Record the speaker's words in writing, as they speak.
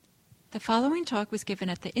The following talk was given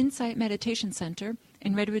at the Insight Meditation Center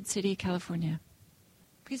in Redwood City, California.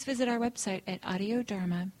 Please visit our website at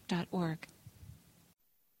audiodharma.org.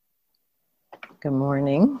 Good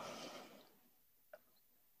morning.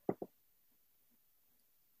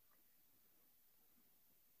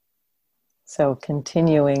 So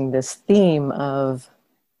continuing this theme of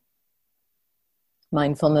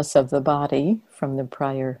mindfulness of the body from the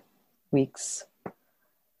prior weeks,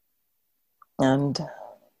 and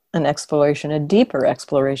an exploration, a deeper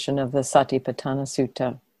exploration of the Satipatthana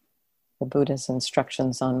Sutta, the Buddha's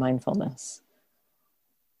instructions on mindfulness.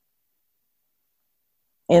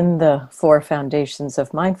 In the four foundations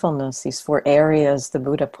of mindfulness, these four areas the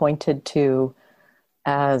Buddha pointed to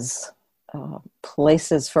as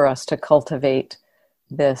places for us to cultivate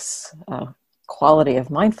this quality of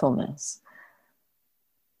mindfulness.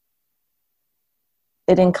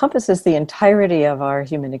 It encompasses the entirety of our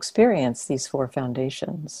human experience, these four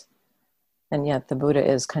foundations. And yet the Buddha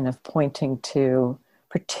is kind of pointing to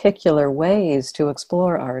particular ways to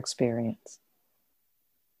explore our experience.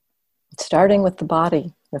 Starting with the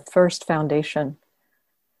body, the first foundation.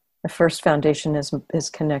 The first foundation is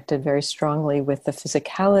connected very strongly with the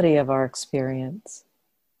physicality of our experience.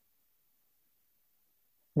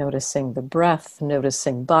 Noticing the breath,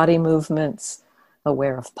 noticing body movements,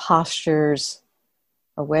 aware of postures,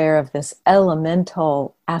 aware of this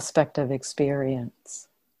elemental aspect of experience.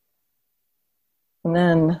 And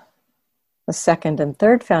then the second and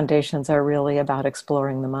third foundations are really about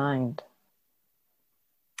exploring the mind.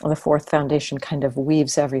 The fourth foundation kind of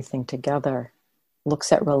weaves everything together,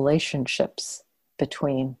 looks at relationships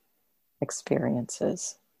between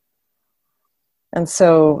experiences. And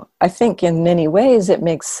so I think in many ways it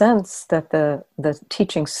makes sense that the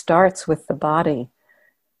teaching starts with the body,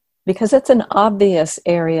 because it's an obvious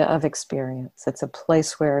area of experience. It's a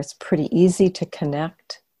place where it's pretty easy to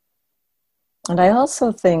connect. And I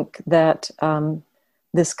also think that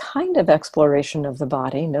this kind of exploration of the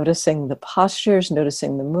body, noticing the postures,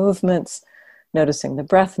 noticing the movements, noticing the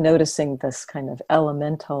breath, noticing this kind of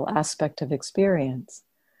elemental aspect of experience,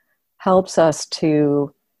 helps us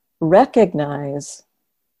to recognize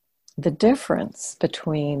the difference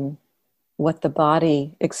between what the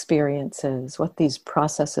body experiences, what these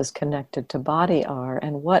processes connected to body are,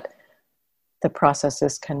 and what the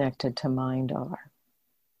processes connected to mind are.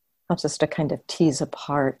 Helps us to kind of tease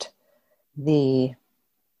apart the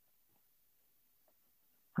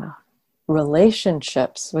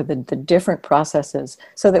relationships with the different processes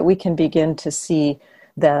so that we can begin to see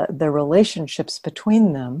the relationships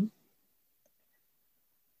between them,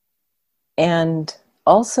 and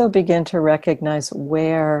also begin to recognize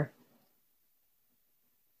where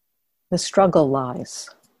the struggle lies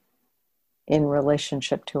in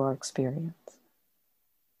relationship to our experience.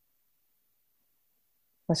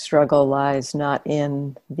 The struggle lies not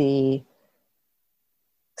in the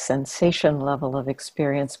sensation level of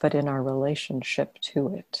experience, but in our relationship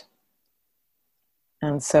to it.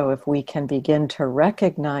 And so if we can begin to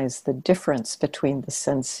recognize the difference between the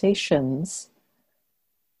sensations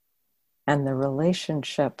and the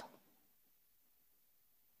relationship,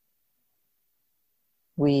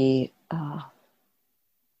 we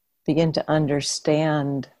begin to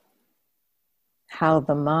understand how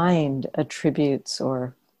the mind attributes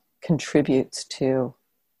or contributes to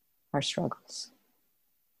our struggles.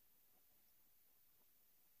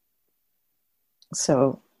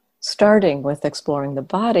 So starting with exploring the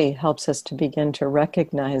body helps us to begin to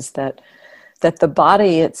recognize that the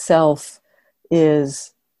body itself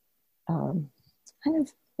is kind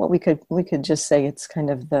of what we could just say it's kind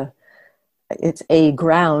of it's a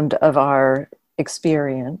ground of our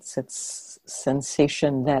experience. It's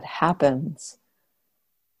sensation that happens.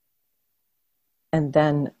 And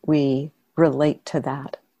then we relate to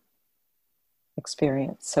that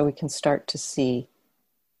experience. So we can start to see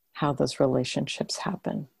how those relationships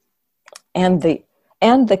happen. And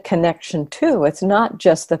the connection too. It's not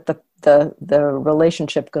just that the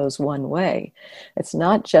relationship goes one way. It's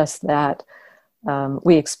not just that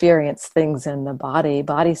we experience things in the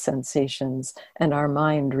body sensations, and our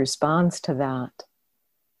mind responds to that.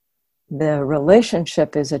 The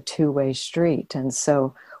relationship is a two-way street. And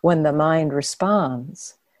so when the mind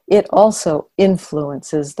responds, it also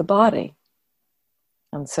influences the body.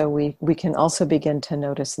 And so we can also begin to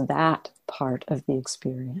notice that part of the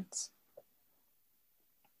experience.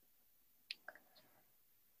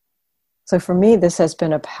 So for me, this has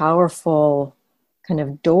been a powerful kind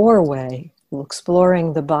of doorway,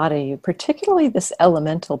 exploring the body, particularly this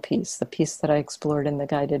elemental piece, the piece that I explored in the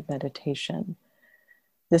guided meditation.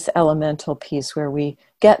 This elemental piece where we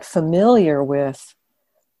get familiar with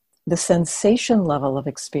the sensation level of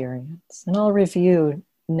experience. And I'll review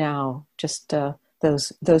now just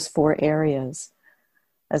those four areas.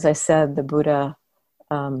 As I said, the Buddha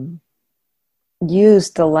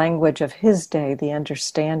used the language of his day, the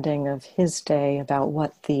understanding of his day about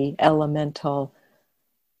what the elemental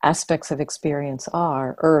aspects of experience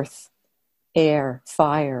are: earth, air,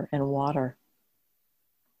 fire, and water.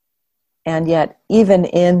 And yet, even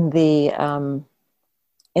in the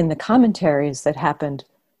commentaries that happened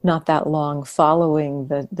not that long following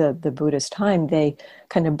the Buddha's time, they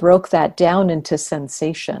kind of broke that down into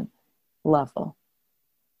sensation level.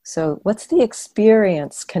 So what's the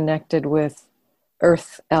experience connected with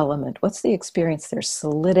earth element? What's the experience there?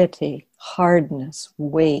 Solidity, hardness,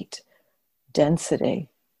 weight, density.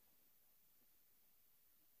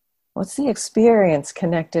 What's the experience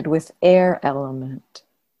connected with air element?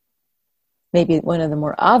 Maybe one of the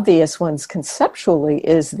more obvious ones conceptually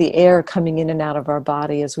is the air coming in and out of our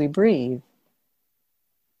body as we breathe.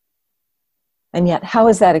 And yet, how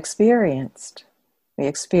is that experienced? We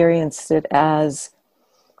experienced it as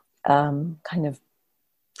kind of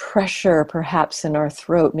pressure, perhaps in our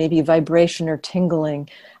throat, maybe vibration or tingling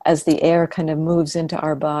as the air kind of moves into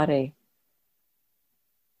our body.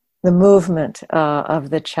 The movement of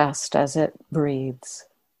the chest as it breathes.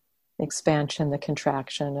 The expansion, the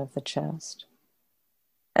contraction of the chest.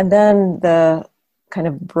 And then the kind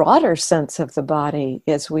of broader sense of the body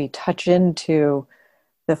as we touch into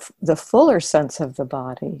the fuller sense of the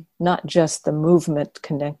body, not just the movement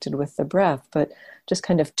connected with the breath, but just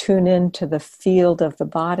kind of tune into the field of the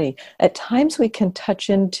body. At times we can touch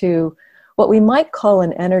into what we might call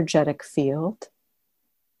an energetic field.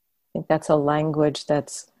 I think that's a language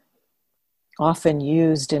that's often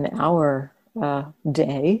used in our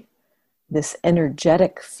day, this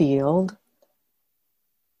energetic field.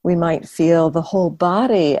 We might feel the whole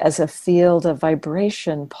body as a field of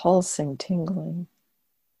vibration, pulsing, tingling.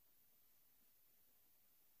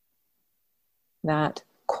 That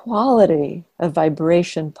quality of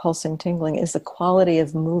vibration, pulsing, tingling is the quality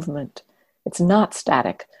of movement. It's not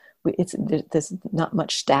static. There's not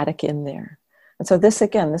much static in there. And so this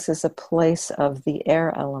is a place of the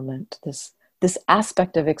air element. This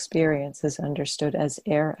aspect of experience is understood as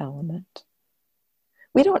air element.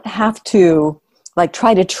 We don't have to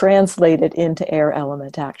try to translate it into air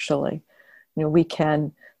element, actually. We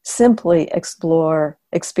can simply explore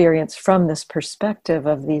experience from this perspective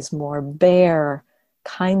of these more bare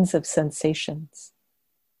kinds of sensations.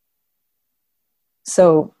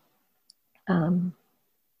 So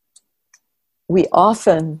we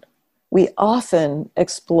often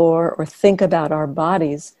explore or think about our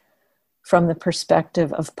bodies from the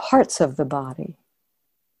perspective of parts of the body.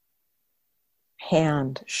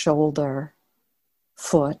 Hand, shoulder,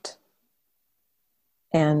 foot.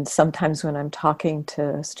 And sometimes when I'm talking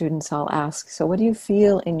to students, I'll ask, so what do you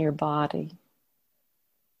feel in your body?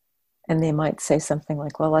 And they might say something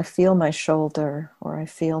like, well, I feel my shoulder, or I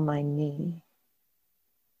feel my knee.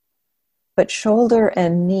 But shoulder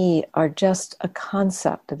and knee are just a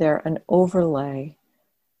concept. They're an overlay.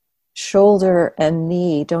 Shoulder and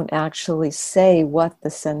knee don't actually say what the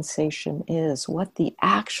sensation is, what the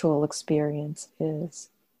actual experience is.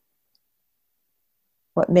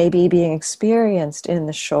 What may be being experienced in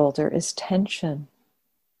the shoulder is tension,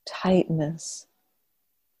 tightness,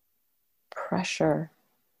 pressure.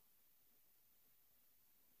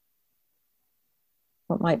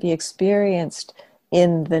 What might be experienced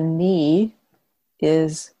in the knee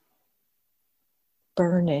is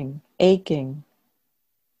burning, aching.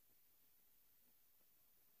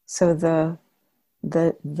 So the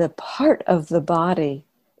part of the body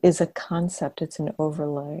is a concept, it's an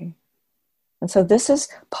overlay. And so this is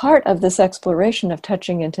part of this exploration of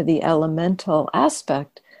touching into the elemental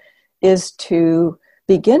aspect, is to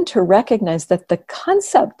begin to recognize that the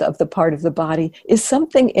concept of the part of the body is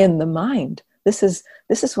something in the mind. This is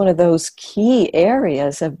one of those key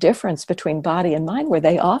areas of difference between body and mind where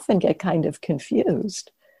they often get kind of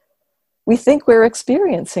confused. We think we're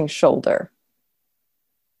experiencing shoulder,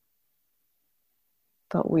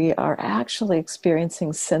 but we are actually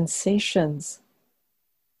experiencing sensations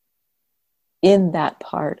in that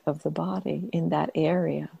part of the body, in that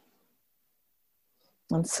area.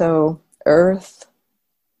 And so earth,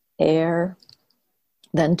 air,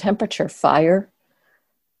 then temperature. Fire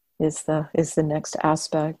is the next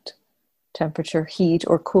aspect. Temperature, heat,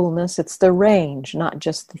 or coolness. It's the range, not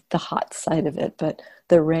just the hot side of it, but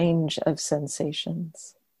the range of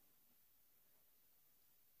sensations.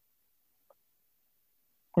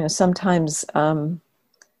 Sometimes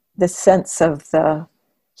the sense of the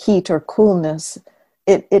heat or coolness,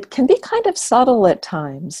 it can be kind of subtle at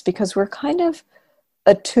times, because we're kind of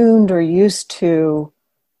attuned or used to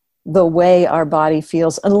the way our body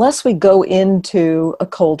feels unless we go into a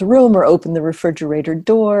cold room or open the refrigerator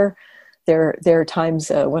door. There are times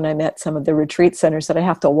when I'm at some of the retreat centers that I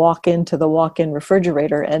have to walk into the walk-in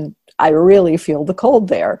refrigerator and I really feel the cold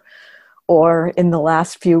there. Or in the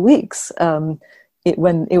last few weeks,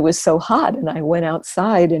 when it was so hot and I went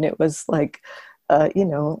outside and it was like, in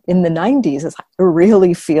the 90s, I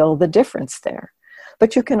really feel the difference there.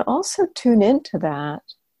 But you can also tune into that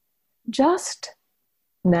just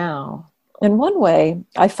now. In one way,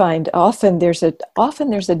 I find often there's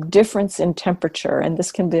a difference in temperature, and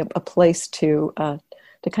this can be a place to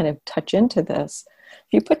kind of touch into this.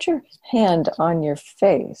 If you put your hand on your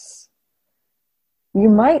face, you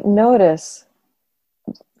might notice,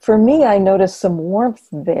 for me, I notice some warmth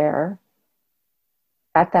there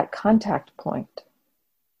at that contact point.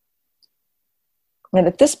 And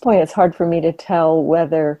at this point, it's hard for me to tell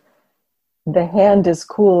whether the hand is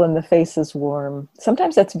cool and the face is warm.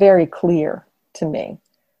 Sometimes that's very clear to me,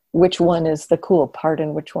 which one is the cool part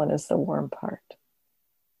and which one is the warm part.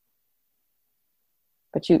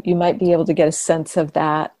 But you might be able to get a sense of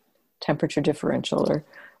that temperature differential,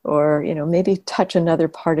 or maybe touch another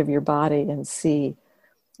part of your body and see.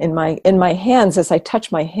 In my hands, as I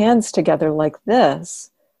touch my hands together like this,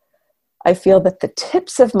 I feel that the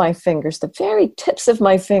tips of my fingers, the very tips of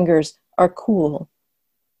my fingers, are cool.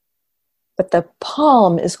 But the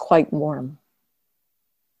palm is quite warm.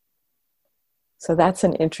 So that's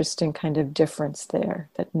an interesting kind of difference there,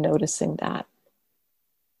 that noticing that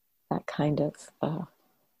kind of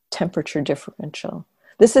temperature differential.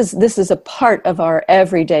 This is a part of our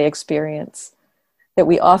everyday experience that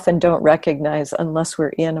we often don't recognize unless we're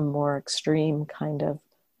in a more extreme kind of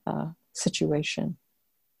situation.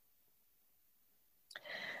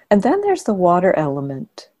 And then there's the water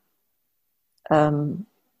element,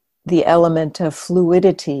 the element of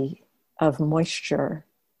fluidity, of moisture.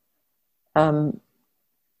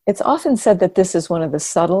 It's often said that this is one of the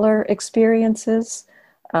subtler experiences,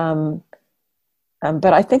 but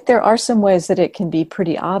I think there are some ways that it can be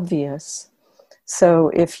pretty obvious. So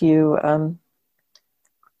if you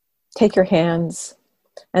take your hands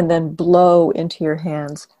and then blow into your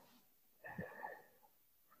hands,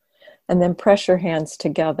 and then press your hands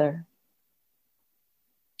together.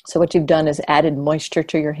 So what you've done is added moisture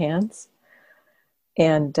to your hands.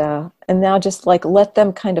 And now just like let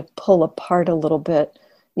them kind of pull apart a little bit.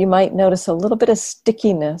 You might notice a little bit of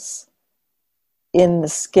stickiness in the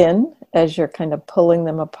skin as you're kind of pulling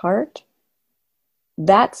them apart.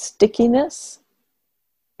 That stickiness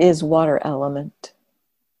is water element.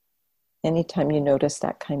 Anytime you notice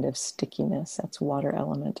that kind of stickiness, that's water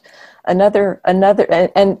element. Another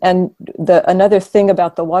thing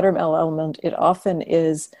about the water element, it often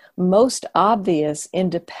is most obvious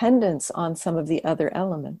in dependence on some of the other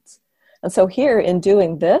elements. And so here in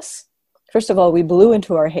doing this, first of all, we blew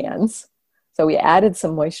into our hands. So we added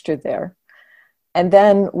some moisture there. And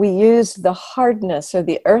then we used the hardness or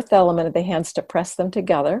the earth element of the hands to press them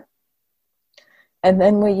together. And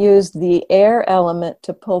then we used the air element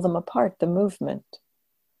to pull them apart, the movement.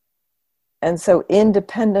 And so in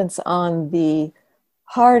dependence on the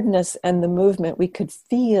hardness and the movement, we could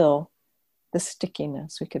feel the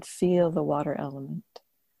stickiness. We could feel the water element.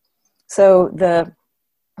 So the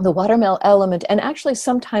water element, and actually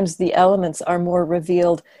sometimes the elements are more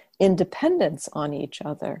revealed in dependence on each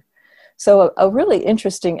other. So a really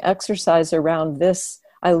interesting exercise around this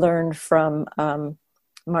I learned from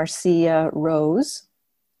Marcia Rose,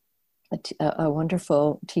 a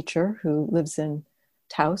wonderful teacher who lives in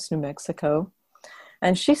Taos, New Mexico.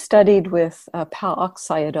 And she studied with Pao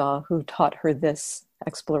Sayadaw, who taught her this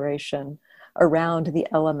exploration around the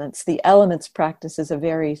elements. The elements practice is a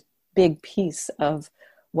very big piece of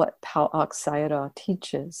what Pao Sayadaw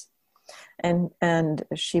teaches. And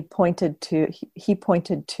he pointed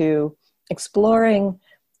to exploring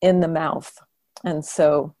in the mouth. And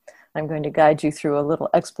so I'm going to guide you through a little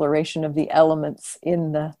exploration of the elements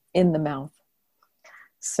in the mouth.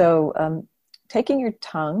 So taking your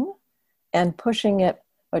tongue and pushing it,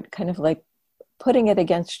 but kind of like putting it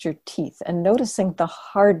against your teeth and noticing the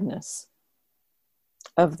hardness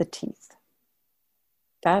of the teeth.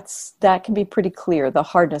 That can be pretty clear, the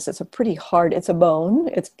hardness. It's a bone,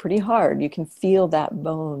 it's pretty hard. You can feel that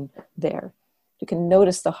bone there. You can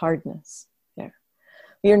notice the hardness there.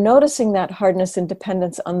 You're noticing that hardness in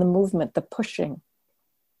dependence on the movement, the pushing.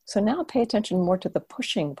 So now pay attention more to the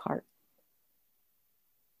pushing part.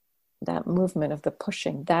 That movement of the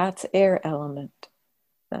pushing, that's air element.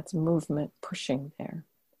 That's movement pushing there.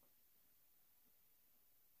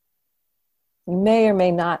 You may or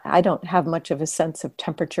may not, I don't have much of a sense of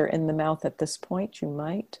temperature in the mouth at this point, you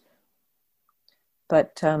might.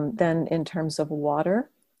 But then in terms of water,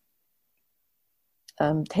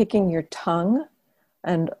 taking your tongue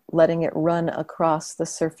and letting it run across the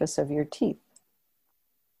surface of your teeth.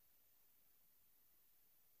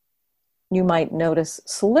 You might notice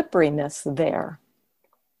slipperiness there.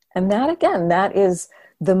 And that, again, that is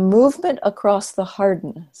the movement across the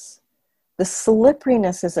hardness. The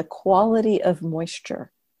slipperiness is a quality of moisture.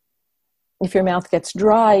 If your mouth gets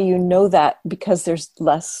dry, you know that because there's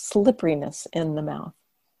less slipperiness in the mouth.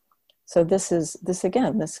 So this is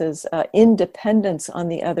independence on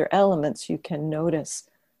the other elements. You can notice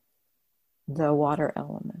the water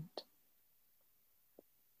element.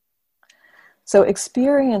 So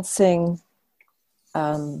experiencing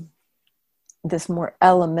this more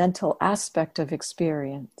elemental aspect of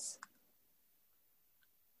experience,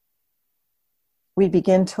 we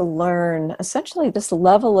begin to learn essentially this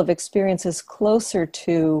level of experience is closer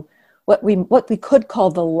to what we could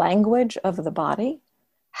call the language of the body,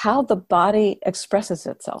 how the body expresses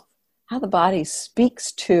itself, how the body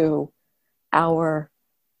speaks to our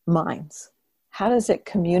minds. How does it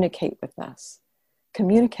communicate with us?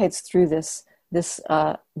 Communicates through this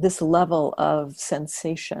level of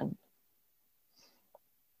sensation.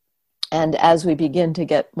 And as we begin to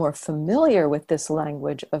get more familiar with this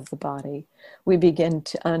language of the body, we begin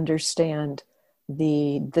to understand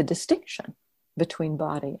the distinction between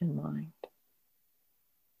body and mind.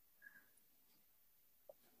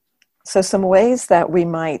 So some ways that we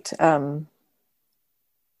might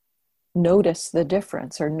notice the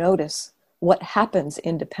difference or notice what happens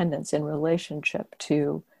in dependence in relationship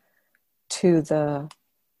to the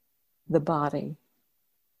body.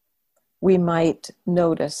 We might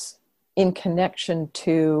notice in connection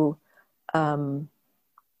to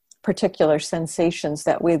particular sensations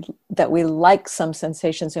that we like some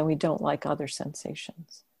sensations and we don't like other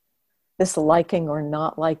sensations. This liking or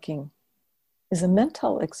not liking is a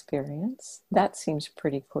mental experience. That seems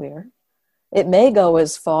pretty clear. It may go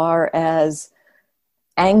as far as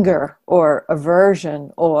anger or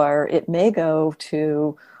aversion, or it may go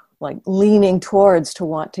to like leaning towards to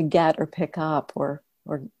want to get or pick up or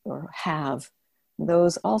have.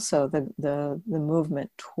 Those also, the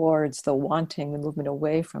movement towards the wanting, the movement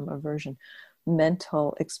away from aversion,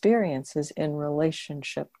 mental experiences in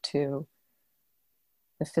relationship to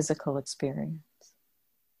the physical experience.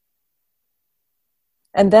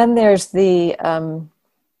 And then there's the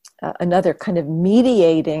another kind of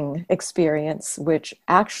mediating experience, which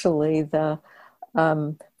actually the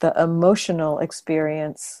emotional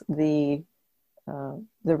experience, the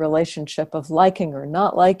relationship of liking or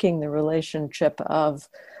not liking, the relationship of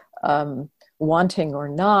wanting or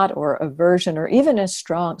not, or aversion, or even as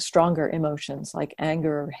stronger emotions like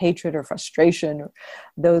anger or hatred or frustration, or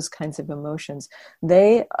those kinds of emotions.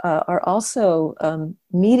 They are also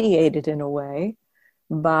mediated in a way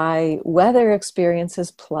by whether experience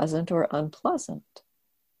is pleasant or unpleasant.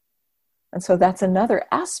 And so that's another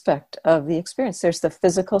aspect of the experience. There's the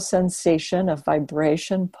physical sensation of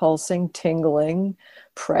vibration, pulsing, tingling,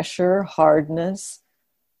 pressure, hardness,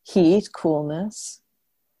 heat, coolness.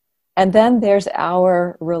 And then there's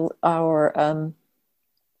our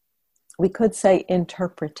we could say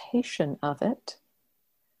interpretation of it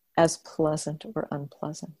as pleasant or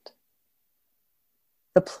unpleasant.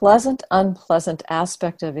 The pleasant, unpleasant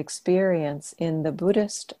aspect of experience in the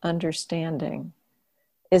Buddhist understanding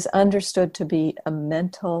is understood to be a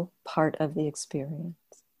mental part of the experience.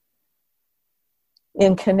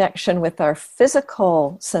 In connection with our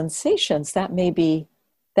physical sensations, that may be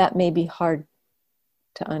hard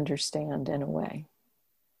to understand in a way.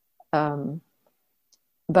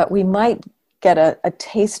 But we might get a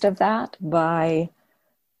taste of that by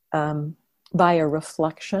a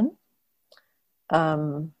reflection.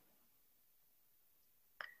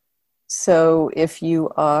 So if you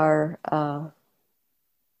are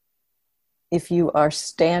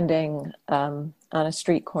standing on a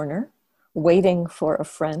street corner waiting for a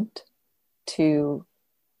friend to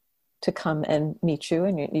come and meet you,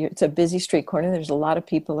 and it's a busy street corner, there's a lot of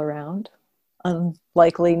people around,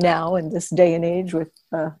 unlikely now in this day and age with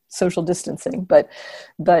social distancing, but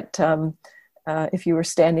if you were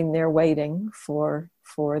standing there waiting for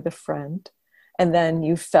the friend, and then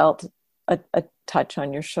you felt a touch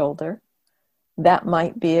on your shoulder, that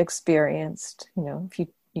might be experienced, if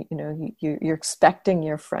you're expecting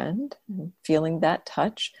your friend and feeling that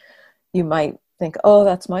touch, you might think, oh,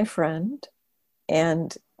 that's my friend.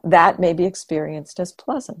 And that may be experienced as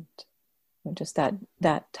pleasant. And just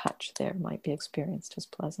that touch there might be experienced as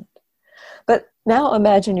pleasant. But now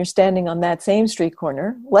imagine you're standing on that same street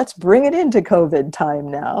corner. Let's bring it into COVID time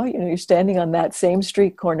now. You're standing on that same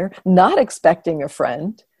street corner, not expecting a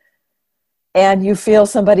friend, and you feel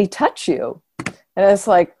somebody touch you. And it's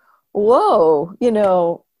like, whoa,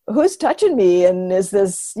 who's touching me? And is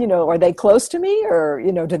this, are they close to me? Or,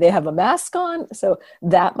 do they have a mask on? So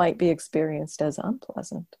that might be experienced as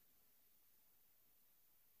unpleasant.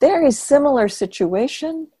 Very similar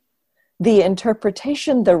situation. The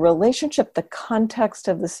interpretation, the relationship, the context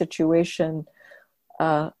of the situation,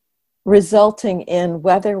 resulting in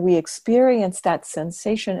whether we experience that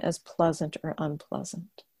sensation as pleasant or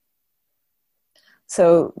unpleasant.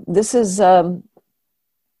 So this is, and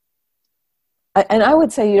I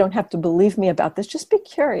would say you don't have to believe me about this, just be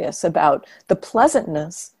curious about the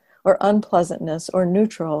pleasantness or unpleasantness or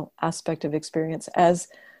neutral aspect of experience as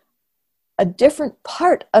a different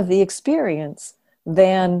part of the experience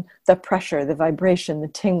than the pressure, the vibration, the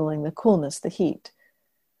tingling, the coolness, the heat.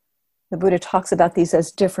 The Buddha talks about these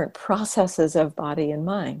as different processes of body and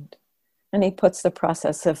mind. And he puts the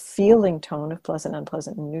process of feeling tone of pleasant,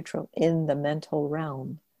 unpleasant, and neutral in the mental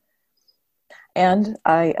realm. And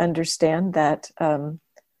I understand that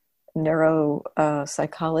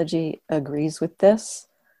neuropsychology agrees with this,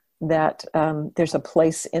 that there's a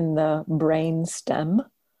place in the brain stem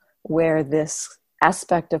where this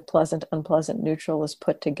aspect of pleasant, unpleasant, neutral is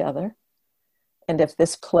put together. And if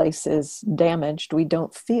this place is damaged, we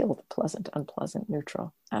don't feel the pleasant, unpleasant,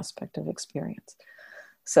 neutral aspect of experience.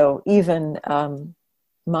 So even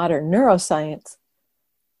modern neuroscience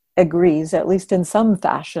agrees, at least in some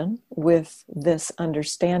fashion, with this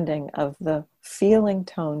understanding of the feeling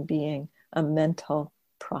tone being a mental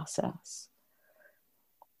process.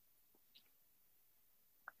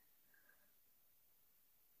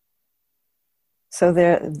 So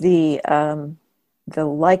the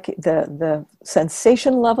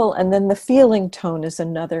sensation level and then the feeling tone is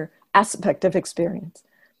another aspect of experience.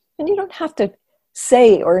 And you don't have to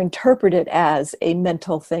say or interpret it as a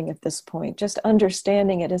mental thing at this point, just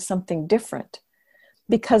understanding it as something different,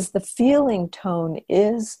 because the feeling tone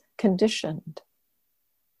is conditioned.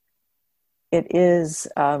 It is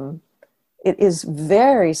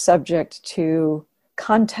very subject to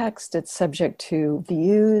context, it's subject to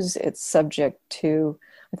views, it's subject to,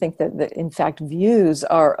 I think that in fact views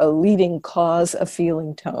are a leading cause of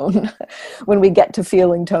feeling tone. When we get to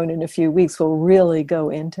feeling tone in a few weeks, we'll really go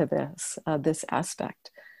into this aspect.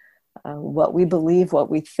 What we believe, what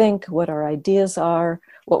we think, what our ideas are,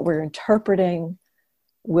 what we're interpreting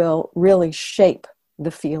will really shape the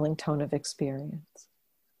feeling tone of experience.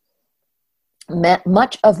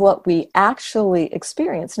 Much of what we actually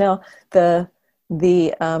experience. Now, the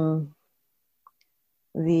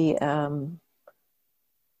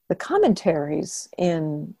commentaries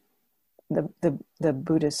in the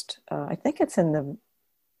Buddhist, I think it's in the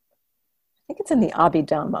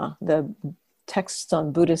Abhidhamma, the texts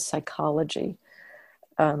on Buddhist psychology,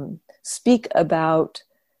 speak about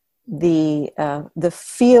the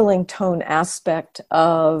feeling tone aspect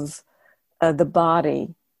of the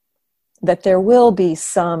body, that there will be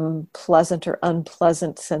some pleasant or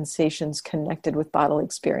unpleasant sensations connected with bodily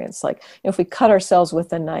experience. Like if we cut ourselves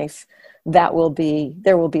with a knife, there will be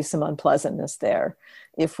some unpleasantness there.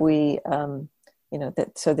 If we, so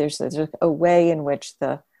there's a way in which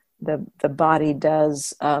the body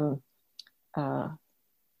does kind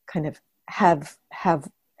of have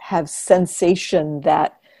sensation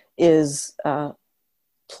that is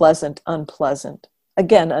pleasant, unpleasant.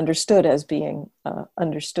 Again, understood as being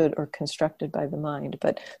understood or constructed by the mind,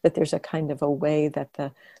 but that there's a kind of a way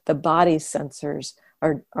that the body sensors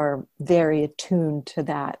are very attuned to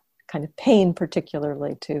that kind of pain,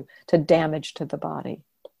 particularly to damage to the body.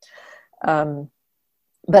 But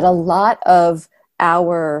a lot of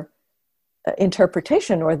our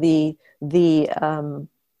interpretation or the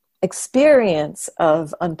experience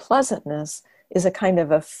of unpleasantness is a kind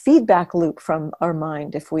of a feedback loop from our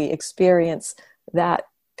mind. If we experience that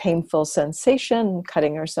painful sensation,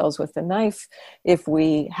 cutting ourselves with a knife, if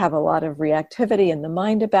we have a lot of reactivity in the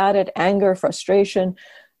mind about it, anger, frustration,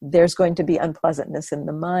 there's going to be unpleasantness in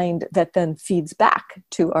the mind that then feeds back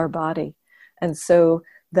to our body. And so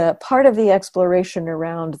the part of the exploration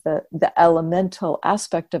around the elemental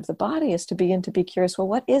aspect of the body is to begin to be curious, well,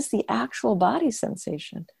 what is the actual body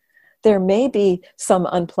sensation? There may be some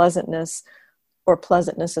unpleasantness or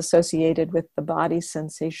pleasantness associated with the body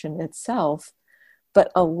sensation itself, but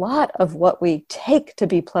a lot of what we take to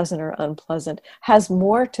be pleasant or unpleasant has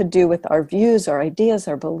more to do with our views, our ideas,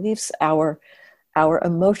 our beliefs, our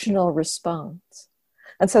emotional response.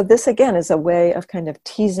 And so this, again, is a way of kind of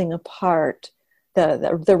teasing apart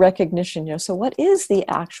the recognition, so what is the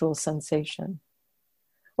actual sensation?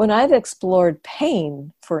 When I've explored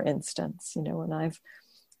pain, for instance, when I've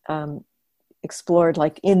explored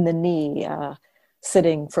like in the knee,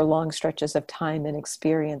 sitting for long stretches of time and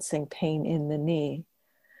experiencing pain in the knee,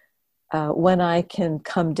 when I can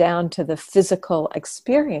come down to the physical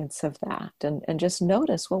experience of that and just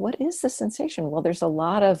notice, well, what is the sensation? Well, there's a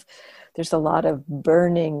lot of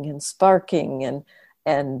burning and sparking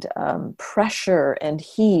and pressure and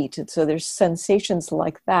heat. And so there's sensations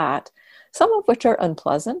like that, some of which are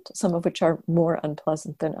unpleasant, some of which are more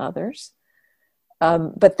unpleasant than others.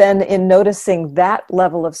 But then in noticing that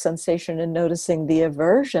level of sensation and noticing the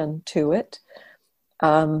aversion to it,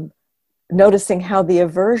 noticing how the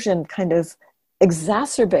aversion kind of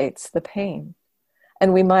exacerbates the pain.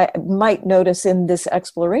 And we might notice in this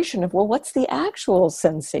exploration of, well, what's the actual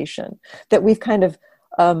sensation that we've kind of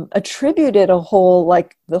attributed the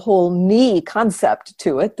whole knee concept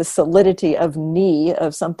to it, the solidity of knee,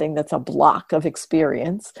 of something that's a block of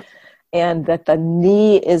experience, and that the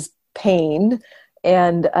knee is pain.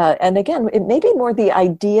 And again, it may be more the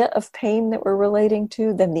idea of pain that we're relating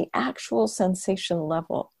to than the actual sensation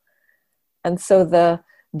level. And so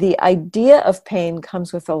the idea of pain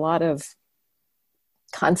comes with a lot of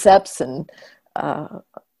concepts and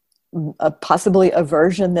possibly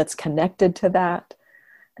aversion that's connected to that.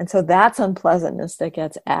 And so that's unpleasantness that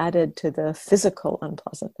gets added to the physical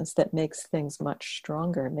unpleasantness that makes things much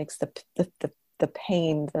stronger, makes the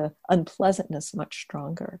pain, the unpleasantness much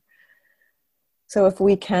stronger. So if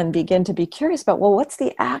we can begin to be curious about, well, what's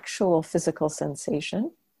the actual physical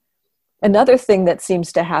sensation? Another thing that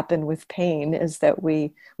seems to happen with pain is that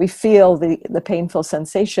we feel the painful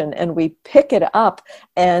sensation and we pick it up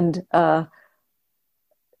and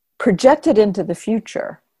project it into the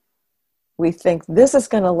future. We think this is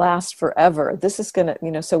going to last forever. This is going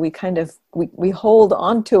to, so we hold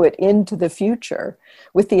onto it into the future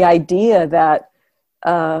with the idea that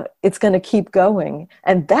it's going to keep going,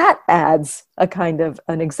 and that adds a kind of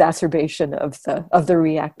an exacerbation of the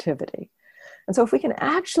reactivity. And so if we can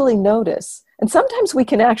actually notice, and sometimes we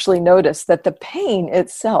can actually notice that the pain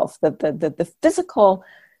itself, the physical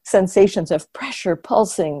sensations of pressure,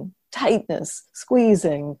 pulsing, tightness,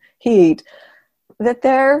 squeezing, heat, that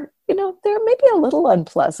they're maybe a little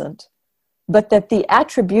unpleasant, but that the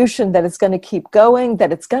attribution that it's going to keep going,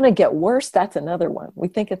 that it's going to get worse, that's another one. We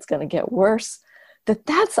think it's going to get worse,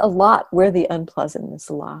 that's a lot where the unpleasantness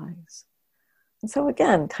lies. And so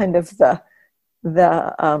again, kind of the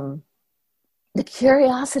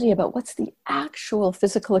curiosity about what's the actual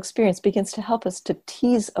physical experience begins to help us to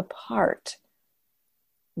tease apart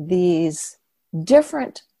these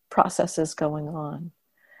different processes going on,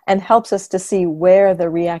 and helps us to see where the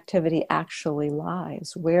reactivity actually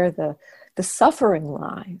lies, where the suffering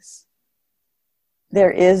lies.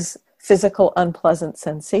 There is physical unpleasant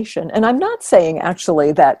sensation. And I'm not saying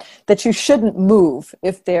actually that you shouldn't move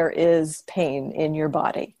if there is pain in your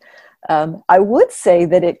body. I would say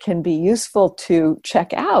that it can be useful to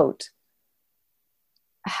check out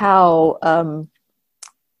how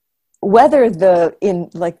whether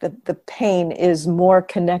the pain is more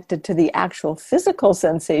connected to the actual physical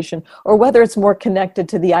sensation, or whether it's more connected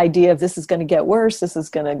to the idea of this is going to get worse, this is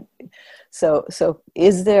going to. So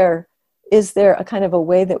is there a kind of a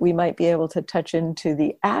way that we might be able to touch into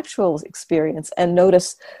the actual experience and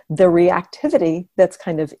notice the reactivity that's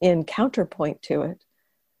kind of in counterpoint to it?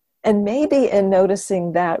 And maybe in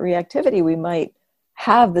noticing that reactivity, we might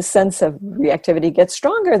have the sense of reactivity gets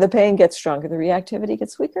stronger, the pain gets stronger, the reactivity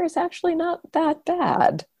gets weaker. It's actually not that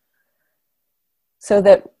bad. So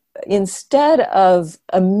that instead of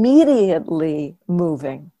immediately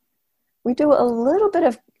moving, we do a little bit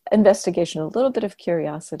of investigation, a little bit of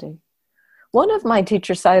curiosity. One of my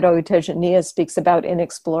teachers, Sayadaw U Tejaniya, speaks about in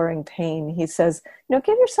exploring pain. He says,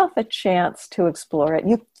 give yourself a chance to explore it.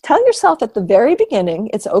 You tell yourself at the very beginning,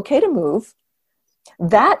 it's okay to move.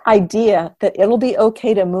 That idea that it'll be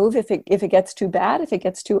okay to move if it gets too bad, if it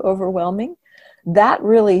gets too overwhelming, that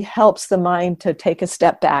really helps the mind to take a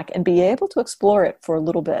step back and be able to explore it for a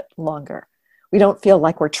little bit longer. We don't feel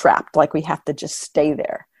like we're trapped, like we have to just stay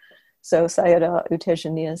there. So Sayadaw U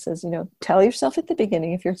Tejaniya says, tell yourself at the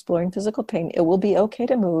beginning, if you're exploring physical pain, it will be okay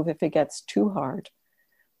to move if it gets too hard.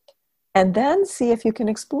 And then see if you can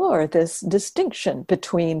explore this distinction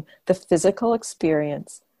between the physical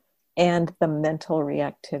experience and the mental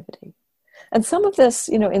reactivity. And some of this,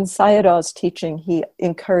 in Sayadaw's teaching, he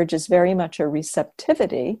encourages very much a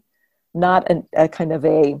receptivity, not a kind of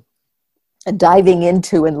a diving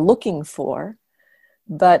into and looking for,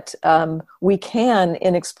 But we can,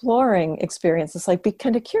 in exploring experiences, like be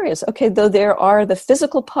kind of curious. Okay, though there are the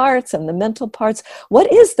physical parts and the mental parts,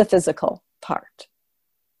 what is the physical part?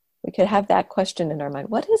 We could have that question in our mind.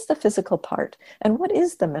 What is the physical part? And what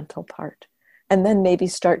is the mental part? And then maybe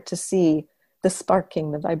start to see the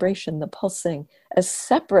sparking, the vibration, the pulsing as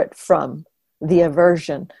separate from the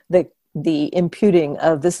aversion, the imputing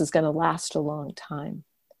of this is going to last a long time.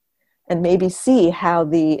 And maybe see how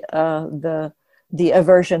the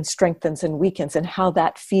aversion strengthens and weakens, and how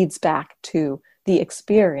that feeds back to the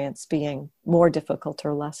experience being more difficult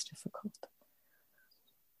or less difficult.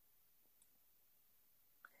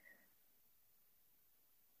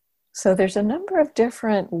 So there's a number of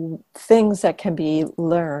different things that can be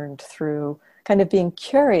learned through kind of being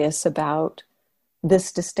curious about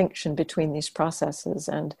this distinction between these processes,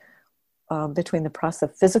 and between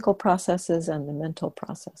the physical processes and the mental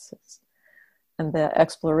processes. And the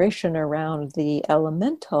exploration around the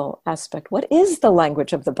elemental aspect. What is the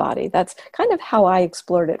language of the body? That's kind of how I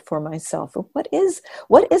explored it for myself. What is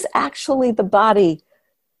actually the body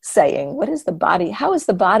saying? What is the body? How is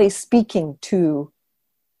the body speaking to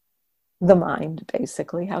the mind,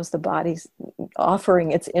 basically? How's the body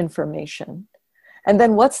offering its information? And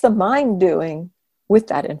then what's the mind doing with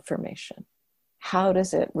that information? How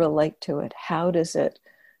does it relate to it? How does it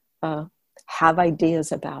have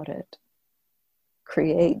ideas about it?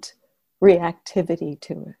 Create reactivity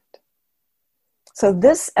to it. So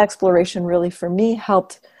this exploration really, for me,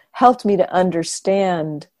 helped me to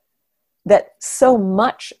understand that so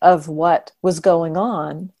much of what was going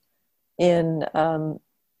on in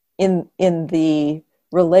the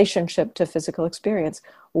relationship to physical experience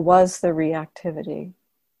was the reactivity.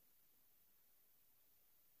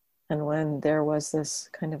 And when there was this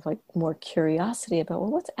kind of like more curiosity about,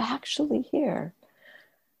 well, what's actually here?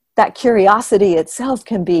 That curiosity itself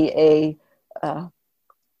can be a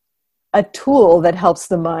tool that helps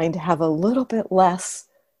the mind have a little bit less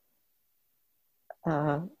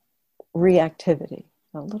reactivity,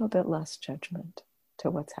 a little bit less judgment to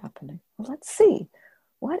what's happening. Well, let's see.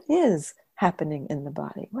 What is happening in the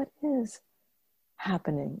body? What is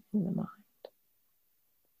happening in the mind?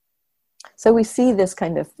 So we see this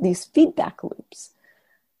kind of, these feedback loops,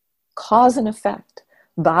 cause and effect,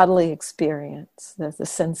 bodily experience, the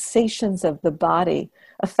sensations of the body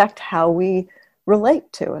affect how we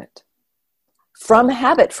relate to it. From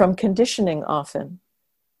habit, from conditioning often.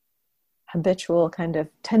 Habitual kind of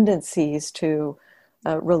tendencies to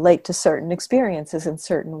relate to certain experiences in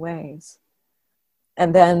certain ways.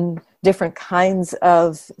 And then different kinds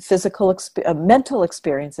of mental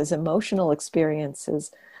experiences, emotional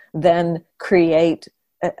experiences, then create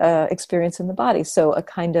experience in the body. So a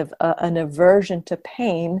kind of an aversion to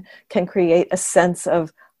pain can create a sense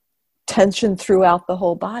of tension throughout the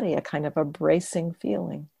whole body, a kind of a bracing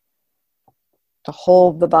feeling to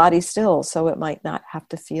hold the body still so it might not have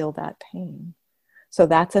to feel that pain. So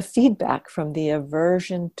that's a feedback from the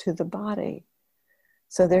aversion to the body.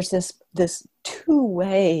 So there's this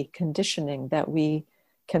two-way conditioning that we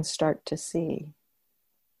can start to see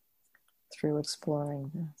through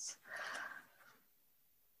exploring this.